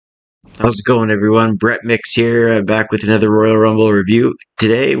How's it going, everyone? Brett Mix here, back with another Royal Rumble review.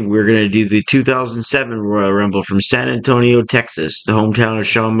 Today, we're going to do the 2007 Royal Rumble from San Antonio, Texas, the hometown of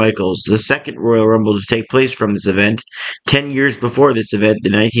Shawn Michaels, the second Royal Rumble to take place from this event. 10 years before this event, the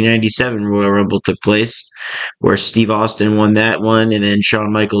 1997 Royal Rumble took place, where Steve Austin won that one, and then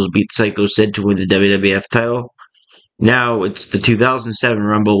Shawn Michaels beat Psycho Sid to win the WWF title. Now, it's the 2007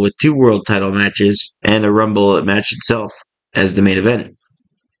 Rumble with two world title matches and a Rumble match itself as the main event.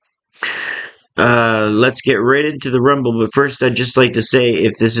 Let's get right into the Rumble. But first, I'd just like to say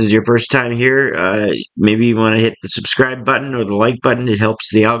if this is your first time here, maybe you want to hit the subscribe button or the like button. It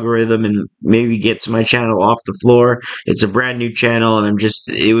helps the algorithm and maybe gets my channel off the floor. It's a brand new channel, and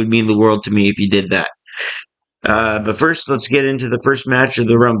it would mean the world to me if you did that. But first, let's get into the first match of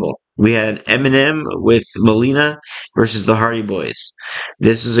the Rumble. We had Eminem with Molina versus the Hardy Boys.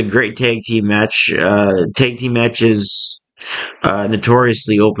 This is a great tag team match. Tag team matches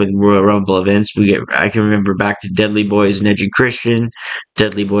notoriously open Royal Rumble events. I can remember back to Deadly Boys and Edge and Christian,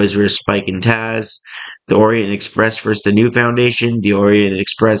 Deadly Boys versus Spike and Taz, the Orient Express versus the New Foundation, the Orient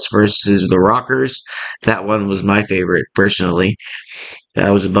Express versus the Rockers. That one was my favorite personally.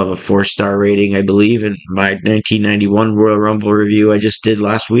 That was above a 4-star rating, I believe, in my 1991 Royal Rumble review I just did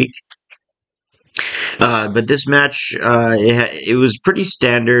last week. But this match, it was pretty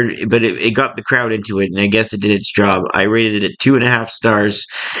standard, but it got the crowd into it, and I guess it did its job. I rated it at 2.5 stars.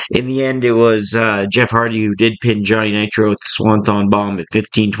 In the end, it was Jeff Hardy who did pin Johnny Nitro with the Swanton Bomb at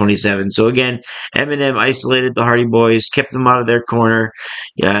 15:27. So again, Eminem isolated the Hardy Boys, kept them out of their corner,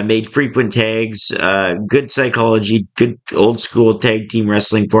 made frequent tags, good psychology, good old school tag team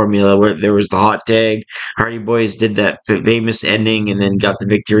wrestling formula where there was the hot tag. Hardy Boys did that famous ending and then got the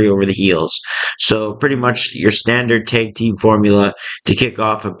victory over the heels. So pretty much your standard tag team formula to kick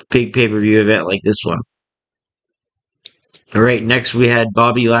off a big pay-per-view event like this one. All right, next we had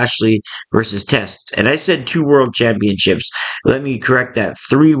Bobby Lashley versus Test. And I said 2 world championships. Let me correct that.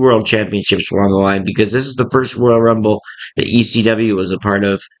 3 world championships were on the line because this is the first Royal Rumble that ECW was a part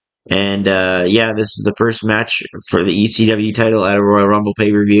of. And yeah, this is the first match for the ECW title at a Royal Rumble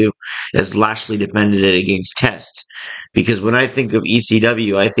pay-per-view as Lashley defended it against Test. Because when I think of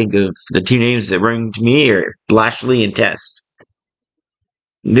ECW, I think of the two names that ring to me are Lashley and Test.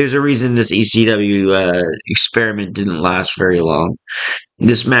 There's a reason this ECW experiment didn't last very long.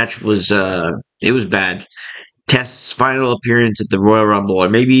 This match was it was bad. Test's final appearance at the Royal Rumble, or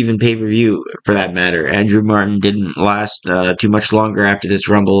maybe even pay per view for that matter. Andrew Martin didn't last too much longer after this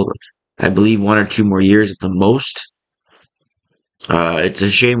Rumble. I believe 1 or 2 more years at the most. It's a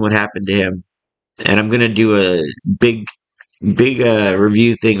shame what happened to him, and I'm gonna do a big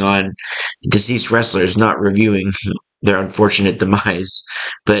review thing on deceased wrestlers, not reviewing their unfortunate demise,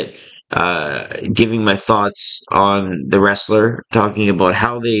 but giving my thoughts on the wrestler, talking about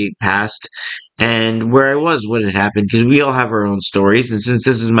how they passed and where I was when it happened, because we all have our own stories. And since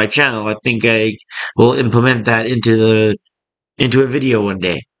this is my channel, I think I will implement that into a video one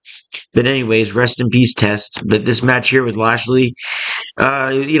day. But anyways, rest in peace, Test. But this match here with Lashley,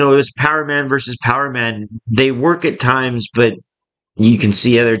 it was Power Man versus Power Man. They work at times, but you can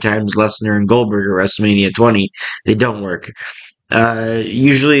see other times Lesnar and Goldberg at WrestleMania 20, they don't work.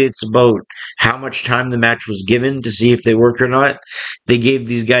 Usually it's about how much time the match was given to see if they work or not. They gave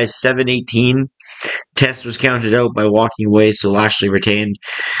these guys 7:18. Test was counted out by walking away, so Lashley retained.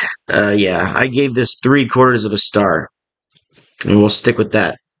 Yeah, I gave this 3/4 of a star, and we'll stick with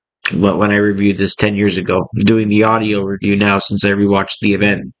that. But when I reviewed this 10 years ago, I'm doing the audio review now since I rewatched the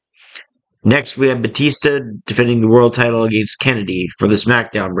event. Next, we have Batista defending the world title against Kennedy for the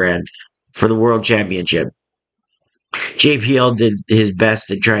SmackDown brand for the World Championship. JPL did his best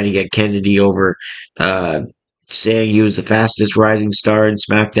at trying to get Kennedy over, saying he was the fastest rising star in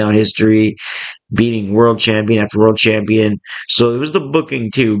SmackDown history, beating world champion after world champion. So it was the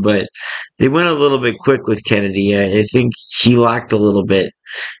booking too, but they went a little bit quick with Kennedy. I think he lacked a little bit.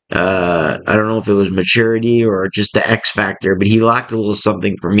 I don't know if it was maturity or just the X factor, but he lacked a little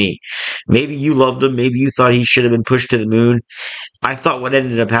something for me. Maybe you loved him. Maybe you thought he should have been pushed to the moon. I thought what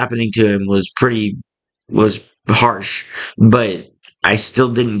ended up happening to him was harsh, but I still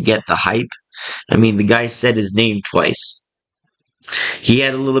didn't get the hype. I mean, the guy said his name twice. He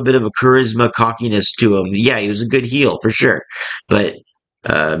had a little bit of a charisma, cockiness to him. Yeah, he was a good heel for sure, but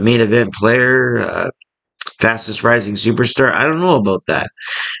main event player, fastest rising superstar. I don't know about that.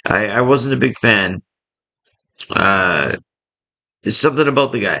 I wasn't a big fan. Uh, there's something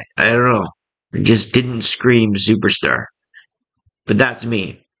about the guy. I don't know. It just didn't scream superstar. But that's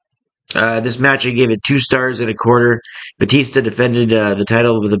me. This match, I gave it 2.25 stars. Batista defended the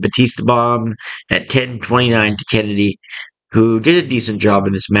title with a Batista bomb at 10:29 to Kennedy. who did a decent job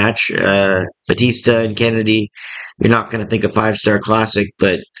in this match. Batista and Kennedy, you're not going to think a 5-star classic,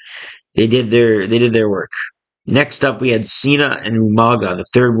 but they did their work. Next up, we had Cena and Umaga, the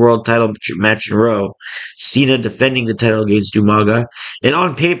third world title match in a row. Cena defending the title against Umaga, and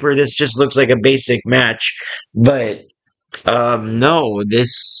on paper, this just looks like a basic match, but no,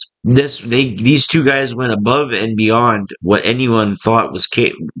 these two guys went above and beyond what anyone thought was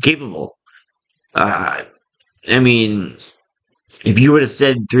capable. Uh, I mean, if you would have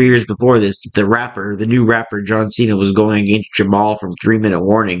said 3 years before this that the new rapper John Cena was going against Jamal from 3 Minute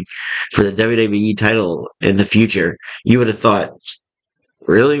Warning for the WWE title in the future, you would have thought,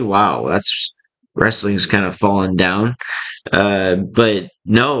 really? Wow, that's wrestling's kind of fallen down. But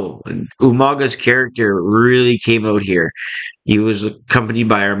no, Umaga's character really came out here. He was accompanied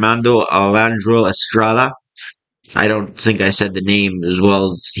by Armando Alejandro Estrada. I don't think I said the name as well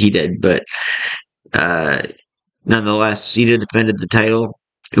as he did, but uh, nonetheless, Cena defended the title.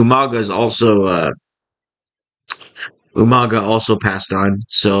 Umaga also passed on,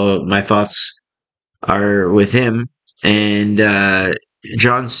 so my thoughts are with him. And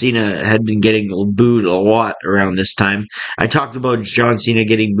John Cena had been getting booed a lot around this time. I talked about John Cena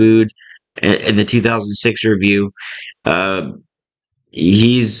getting booed in the 2006 review. Uh,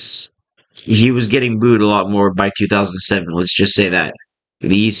 he was getting booed a lot more by 2007. Let's just say that.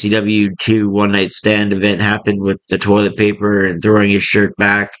 The ECW 2 one night stand event happened with the toilet paper and throwing his shirt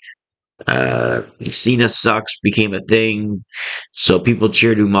back. Cena sucks became a thing, so people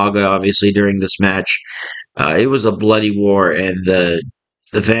cheered Umaga obviously during this match. It was a bloody war, and the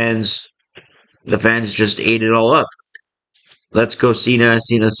fans the fans just ate it all up. Let's go Cena!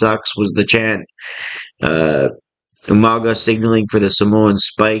 Cena sucks was the chant. Uh, Umaga signaling for the Samoan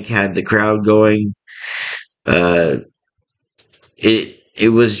Spike had the crowd going. Uh, it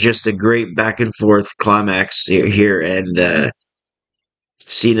was just a great back and forth climax here, and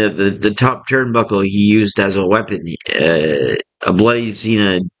Cena the top turnbuckle he used as a weapon. A bloody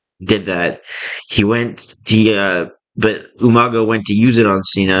Cena did that. He went but Umaga went to use it on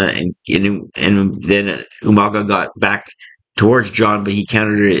Cena, and then Umaga got back towards John, but he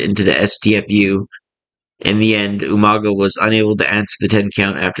countered it into the STFU. In the end, Umaga was unable to answer the 10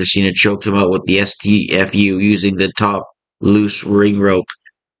 count after Cena choked him out with the STFU using the top loose ring rope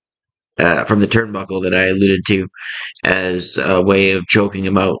from the turnbuckle that I alluded to as a way of choking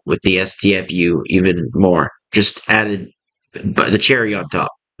him out with the STFU even more. Just added the cherry on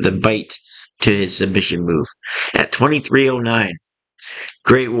top, the bite to his submission move. At 23:09,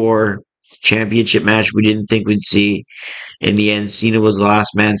 Great War championship match we didn't think we'd see. In the end, Cena was the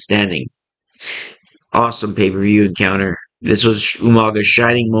last man standing. Awesome pay-per-view encounter. This was Umaga's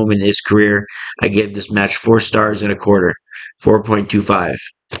shining moment in his career. I gave this match 4 stars and a quarter. 4.25.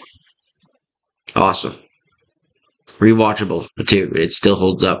 Awesome. Rewatchable, too. It still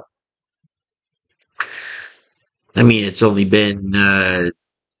holds up. I mean, it's only been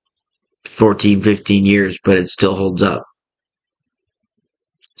 14, 15 years, but it still holds up.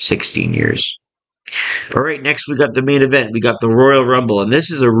 16 years. All right, next we got the main event. We got the Royal Rumble, and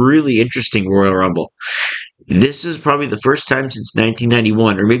this is a really interesting Royal Rumble. This is probably the first time since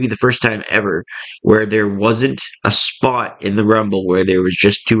 1991, or maybe the first time ever, where there wasn't a spot in the Rumble where there was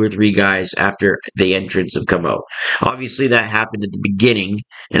just 2 or 3 guys after the entrants have come out. Obviously, that happened at the beginning,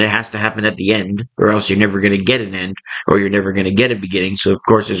 and it has to happen at the end, or else you're never going to get an end, or you're never going to get a beginning. So, of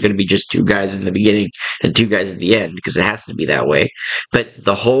course, there's going to be just 2 guys in the beginning and 2 guys at the end, because it has to be that way. But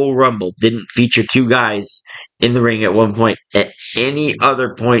the whole Rumble didn't feature 2 guys in the ring at one point, at any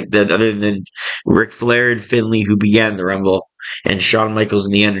other point other than Ric Flair and Finley, who began the Rumble, and Shawn Michaels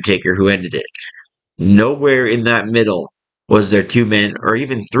and The Undertaker, who ended it. Nowhere in that middle was there 2 men, or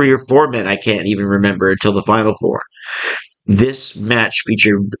even 3 or 4 men, I can't even remember until the final 4. This match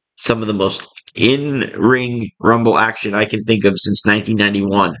featured some of the most in-ring Rumble action I can think of since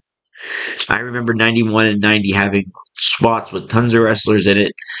 1991. I remember 91 and 90 having spots with tons of wrestlers in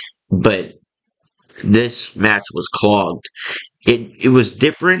it, but this match was clogged. It was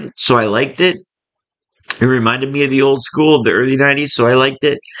different, so I liked it. It reminded me of the old school of the early 90s, so I liked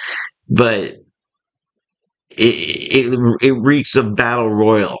it. But it reeks of battle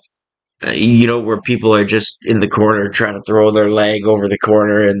royal. Where people are just in the corner trying to throw their leg over the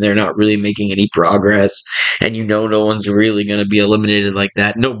corner and they're not really making any progress. And no one's really going to be eliminated like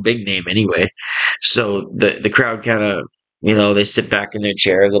that. No big name anyway. So the crowd kind of, they sit back in their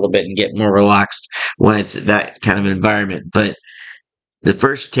chair a little bit and get more relaxed when it's that kind of environment. But the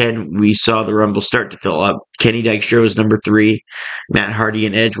first 10, we saw the Rumble start to fill up. Kenny Dykstra was number 3. Matt Hardy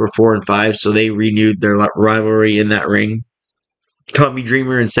and Edge were 4 and 5, so they renewed their rivalry in that ring. Tommy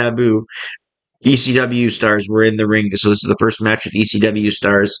Dreamer and Sabu ECW stars were in the ring. So this is the first match with ECW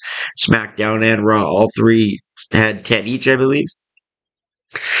stars, SmackDown and Raw. All three had 10 each, I believe.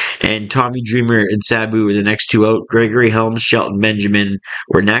 And Tommy Dreamer and Sabu were the next two out. Gregory Helms, Shelton Benjamin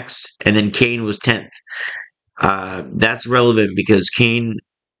were next, and then Kane was 10th. That's relevant because Kane,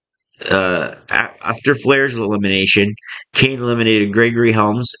 after Flair's elimination, Kane eliminated Gregory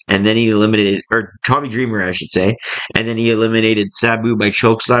Helms, and then he eliminated, or Tommy Dreamer, I should say, and then he eliminated Sabu by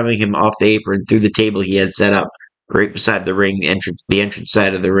chokeslamming him off the apron through the table he had set up right beside the ring, the entrance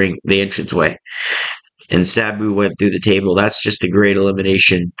side of the ring, the entranceway. And Sabu went through the table. That's just a great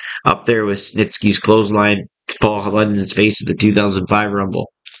elimination. Up there with Snitsky's clothesline. It's Paul London's face of the 2005 Rumble.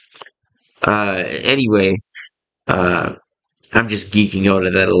 Anyway, uh, I'm just geeking out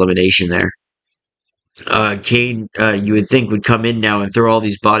at that elimination there. Kane, you would think would come in now and throw all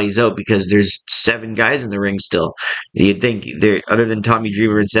these bodies out because there's 7 guys in the ring still. You'd think there, other than Tommy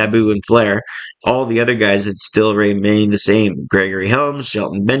Dreamer and Sabu and Flair, all the other guys would still remain the same. Gregory Helms,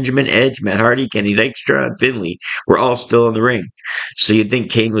 Shelton Benjamin, Edge, Matt Hardy, Kenny Dykstra, and Finley were all still in the ring. So you'd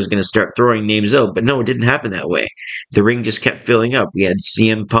think Kane was going to start throwing names out, but no, it didn't happen that way. The ring just kept filling up. We had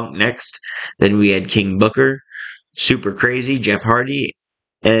CM Punk next, then we had King Booker, Super Crazy, Jeff Hardy,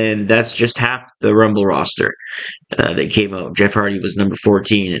 and that's just half the Rumble roster that came out. Jeff Hardy was number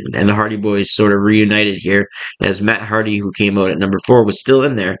 14, and the Hardy Boys sort of reunited here as Matt Hardy, who came out at number 4, was still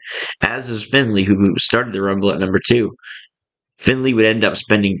in there, as was Finley, who started the Rumble at number 2. Finley would end up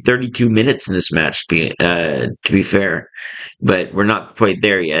spending 32 minutes in this match, to be fair, but we're not quite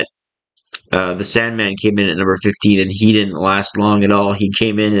there yet. The Sandman came in at number 15, and he didn't last long at all. He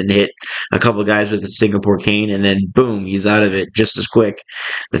came in and hit a couple of guys with the Singapore cane, and then boom, he's out of it just as quick.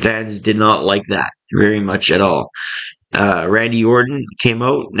 The fans did not like that very much at all. Randy Orton came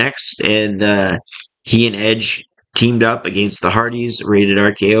out next, and he and Edge teamed up against the Hardys, rated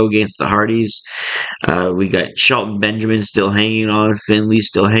RKO against the Hardys. We got Shelton Benjamin still hanging on, Finley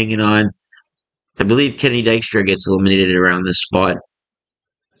still hanging on. I believe Kenny Dykstra gets eliminated around this spot.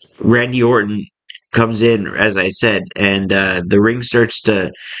 Randy Orton comes in, as I said, and the ring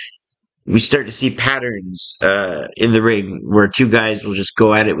we start to see patterns in the ring where 2 guys will just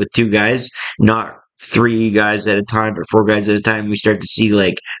go at it with 2 guys, not 3 guys at a time or 4 guys at a time. We start to see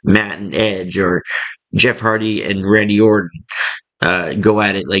like Matt and Edge or Jeff Hardy and Randy Orton go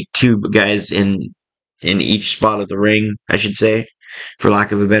at it like 2 guys in each spot of the ring, I should say, for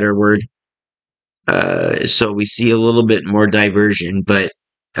lack of a better word. So we see a little bit more diversion, but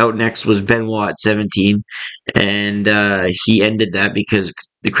out next was Benoit at 17, and he ended that because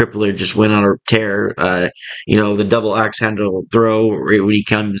the Crippler just went on a tear. The double axe handle throw right when he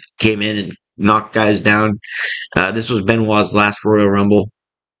came in and knocked guys down. This was Benoit's last Royal Rumble.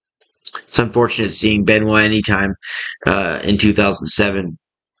 It's unfortunate seeing Benoit anytime in 2007.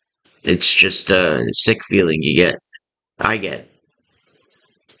 It's just a sick feeling I get.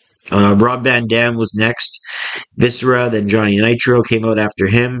 Rob Van Dam was next. Viscera, then Johnny Nitro came out after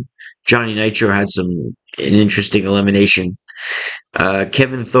him. Johnny Nitro had an interesting elimination.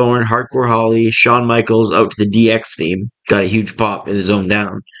 Kevin Thorne, Hardcore Holly, Shawn Michaels out to the DX theme. Got a huge pop in his own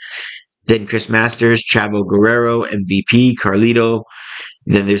down. Then Chris Masters, Chavo Guerrero, MVP, Carlito.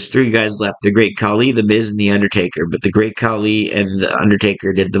 Then there's 3 guys left. The Great Khali, The Miz, and The Undertaker. But the Great Khali and The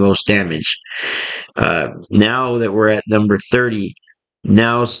Undertaker did the most damage. Now that we're at number 30,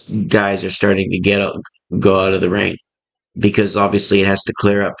 now guys are starting to go out of the ring because obviously it has to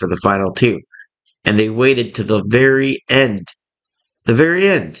clear up for the final 2. And they waited to the very end. The very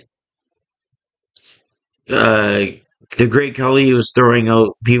end. The Great Khali was throwing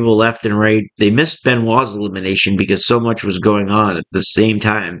out people left and right. They missed Benoit's elimination because so much was going on at the same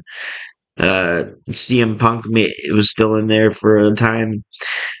time. CM Punk was still in there for a time.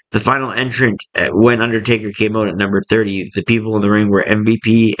 The final entrant, when Undertaker came out at number 30, the people in the ring were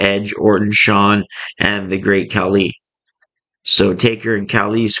MVP, Edge, Orton, Shawn, and the Great Khali. So Taker and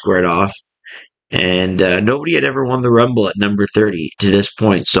Khali squared off, and nobody had ever won the Rumble at number 30 to this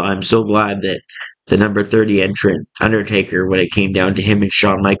point. So I'm so glad that the number 30 entrant, Undertaker, when it came down to him and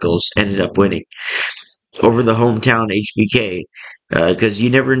Shawn Michaels, ended up winning over the hometown HBK, because you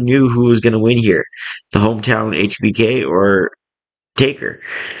never knew who was going to win here, the hometown HBK or Taker.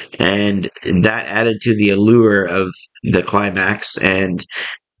 And that added to the allure of the climax. And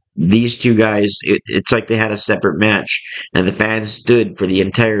these 2 guys, it's like they had a separate match, and the fans stood for the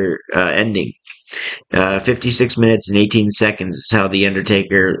entire ending. 56 minutes and 18 seconds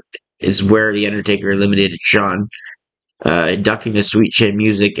is where the Undertaker eliminated Shawn, ducking the Sweet Chin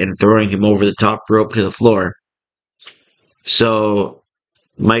Music and throwing him over the top rope to the floor. So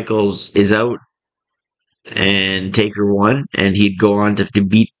Michaels is out, and Taker won, and he'd go on to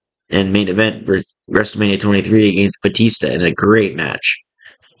beat and main event for WrestleMania 23 against Batista in a great match.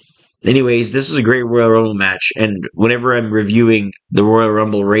 Anyways, this is a great Royal Rumble match, and whenever I'm reviewing the Royal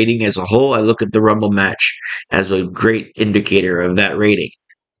Rumble rating as a whole, I look at the Rumble match as a great indicator of that rating.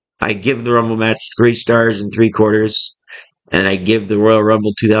 I give the Rumble match 3 stars and 3/4, and I give the Royal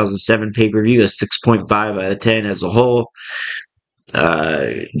Rumble 2007 pay-per-view a 6.5 out of 10 as a whole.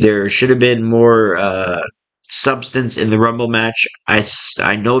 There should have been more substance in the Rumble match.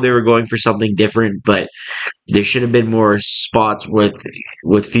 I know they were going for something different, but there should have been more spots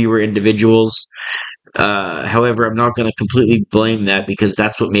with fewer individuals. However, I'm not going to completely blame that because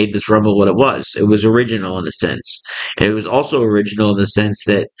that's what made this Rumble what it was. It was original in a sense. And it was also original in the sense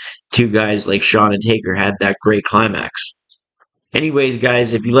that two guys like Shawn and Taker had that great climax. Anyways,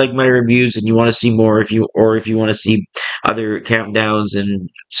 guys, if you like my reviews and you want to see more, if you want to see other countdowns and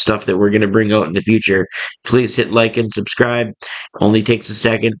stuff that we're going to bring out in the future, please hit like and subscribe. Only takes a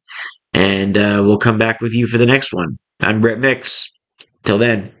second, and we'll come back with you for the next one. I'm Brett Mix. Till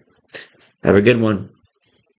then, have a good one.